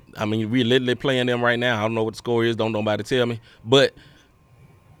fan who, we're literally playing them right now. I don't know what the score is. Don't nobody tell me. But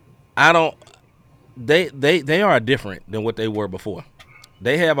I don't. They are different than what they were before.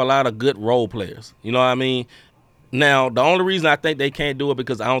 They have a lot of good role players. You know what I mean? Now, the only reason I think they can't do it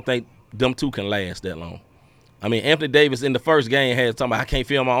because I don't think them two can last that long. I mean, Anthony Davis in the first game had something, I can't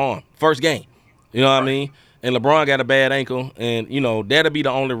feel my arm. First game. You know what I mean? And LeBron got a bad ankle, and, that'll be the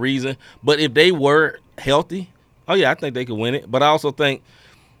only reason. But if they were healthy, I think they could win it. But I also think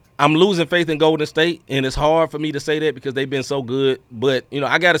I'm losing faith in Golden State, and it's hard for me to say that because they've been so good. But,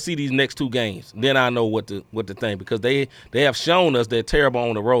 I got to see these next 2 games. Then I know what to think because they have shown us they're terrible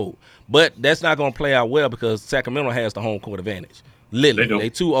on the road. But that's not going to play out well because Sacramento has the home court advantage. Literally, they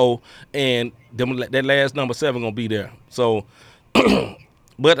 2-0, and that last number 7 going to be there. So,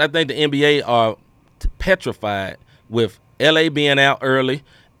 but I think the NBA are petrified with LA being out early,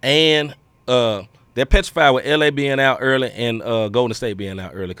 and they're petrified with LA being out early and Golden State being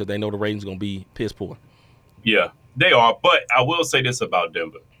out early because they know the ratings going to be piss poor. Yeah, they are. But I will say this about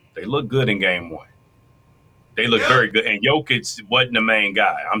Denver: they look good in game 1. They look very good, and Jokic wasn't the main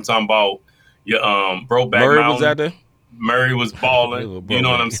guy. I'm talking about your Brokeback Murray Mountain. was out there. Murray was balling. You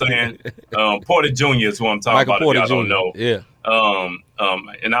know what I'm saying? Porter Jr. is who I'm talking Michael about. Porter If y'all Jr. don't know. Yeah.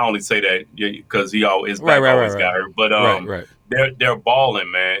 And I only say that because he always got hurt. But they're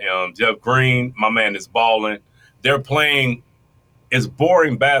balling, man. Jeff Green, my man, is balling. They're playing it's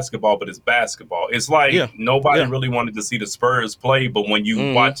boring basketball, but it's basketball. It's like nobody Yeah. really wanted to see the Spurs play, but when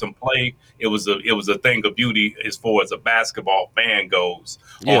you watch them play, it was a thing of beauty as far as a basketball fan goes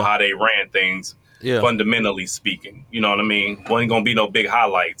on how they ran things. Yeah. Fundamentally speaking, you know what I mean? Wasn't gonna be no big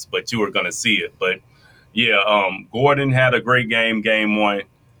highlights, but you were gonna see it. But Gordon had a great game 1.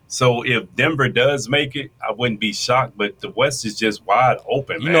 So if Denver does make it, I wouldn't be shocked. But the West is just wide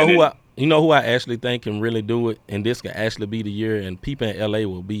open, man. You know who I actually think can really do it, and this can actually be the year, and people in LA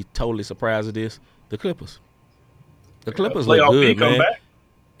will be totally surprised at this. The Clippers. The Clippers look good, man. Back?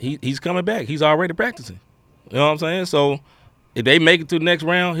 He's coming back. He's already practicing. You know what I'm saying? So if they make it to the next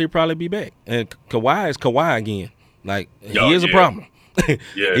round, he'll probably be back. And Kawhi is Kawhi again. Like, he is a problem.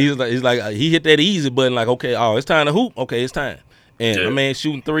 Yeah. He's like he hit that easy button, like, okay, it's time to hoop. Okay, it's time. And the man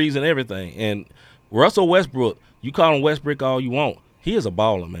shooting threes and everything. And Russell Westbrook, you call him Westbrook all you want. He is a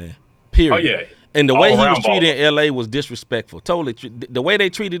baller, man. Period. Oh, yeah. And the way he was All-around treated in LA was disrespectful. Totally. The way they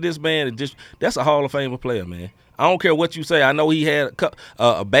treated this man, that's a Hall of Famer player, man. I don't care what you say. I know he had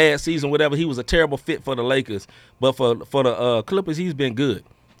a bad season, whatever. He was a terrible fit for the Lakers. But for the Clippers, he's been good.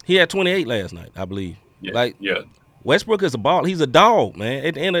 He had 28 last night, I believe. Yeah. Westbrook is a ball. He's a dog, man.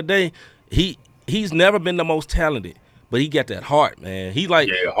 At the end of the day, he's never been the most talented, but he got that heart, man. He like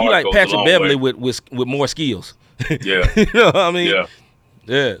Patrick Beverly with more skills. Yeah. You know what I mean?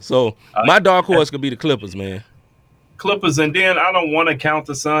 Yeah. So my dark horse could be the Clippers, man. Clippers, and then I don't want to count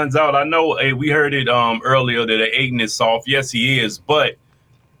the Suns out. I know we heard it earlier that Ayton is soft. Yes, he is, but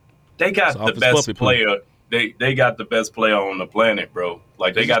they got the best player. They got the best player on the planet, bro.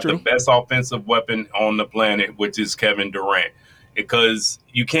 Like, they got the best offensive weapon on the planet, which is Kevin Durant, because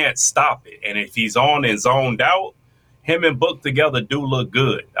you can't stop it. And if he's on and zoned out, him and Book together do look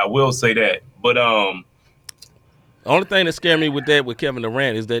good. I will say that. But the only thing that scared me with Kevin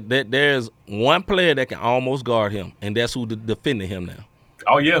Durant is that there's one player that can almost guard him, and that's who defending him now.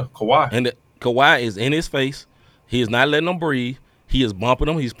 Oh, yeah, Kawhi. And Kawhi is in his face. He is not letting him breathe. He is bumping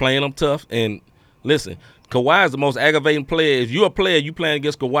him. He's playing him tough. And listen, Kawhi is the most aggravating player. If you're a player, you playing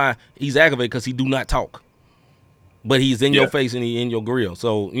against Kawhi, he's aggravated because he do not talk. But he's in your face and he in your grill.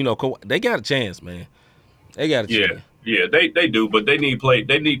 So, Kawhi, they got a chance, man. They got a chance. Yeah, they do, but they need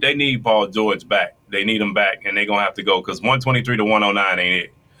Paul George back. They need him back, and they're going to have to go because 123 to 109 ain't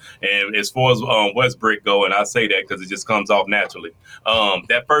it. And as far as Westbrook go, and I say that because it just comes off naturally.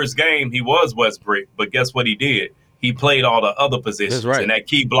 That first game, he was Westbrook, but guess what he did? He played all the other positions. That's right. And that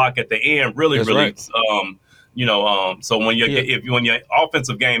key block at the end really, right. So when when your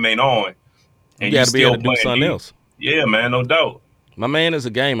offensive game ain't on, and you got to be able to do something else. Yeah, man, no doubt. My man is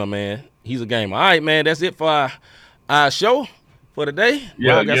a gamer, man. He's a gamer. All right, man, that's it for our show for today.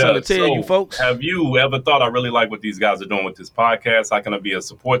 I got something to tell you folks. Have you ever thought, I really like what these guys are doing with this podcast? How can I be a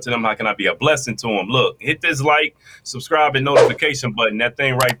support to them? How can I be a blessing to them? Look, hit this like, subscribe, and notification button, that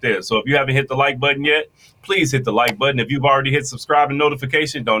thing right there. So if you haven't hit the like button yet, please hit the like button. If you've already hit subscribe and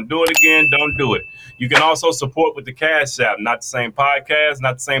notification, don't do it again. Don't do it. You can also support with the Cash App, Not the Same Podcast,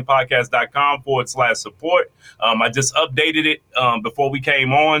 notthesamepodcast.com/support. I just updated it before we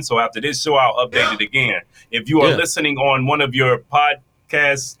came on. So after this show, I'll update it again. If you are listening on one of your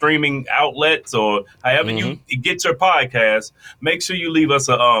podcast streaming outlets or however you get your podcast, make sure you leave us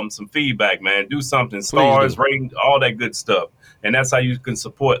some feedback, man. Do something, stars, rating, all that good stuff. And that's how you can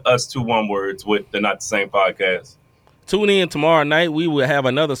support us 2 One Words with the Not the Same Podcast. Tune in tomorrow night. We will have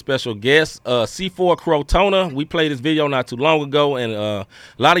another special guest, C4 Crotona. We played this video not too long ago, and a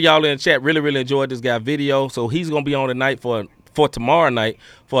lot of y'all in the chat really, really enjoyed this guy video. So he's going to be on tonight for tomorrow night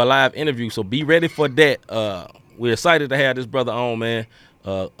for a live interview. So be ready for that. We're excited to have this brother on, man.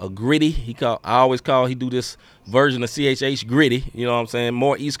 A gritty. He do this version of CHH gritty. You know what I'm saying?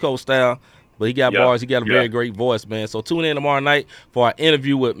 More East Coast style. But he got bars. He got a very great voice, man. So tune in tomorrow night for our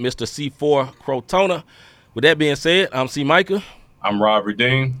interview with Mr. C4 Crotona. With that being said, I'm C. Micah. I'm Robert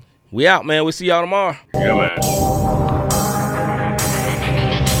Dean. We out, man. We'll see y'all tomorrow. Yeah, man.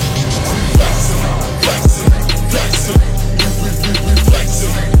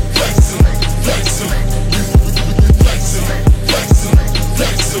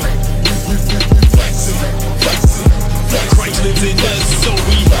 Christ lives in us, so we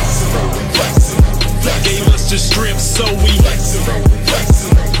gave us the strength, so we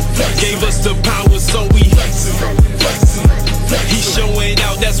gave us the power.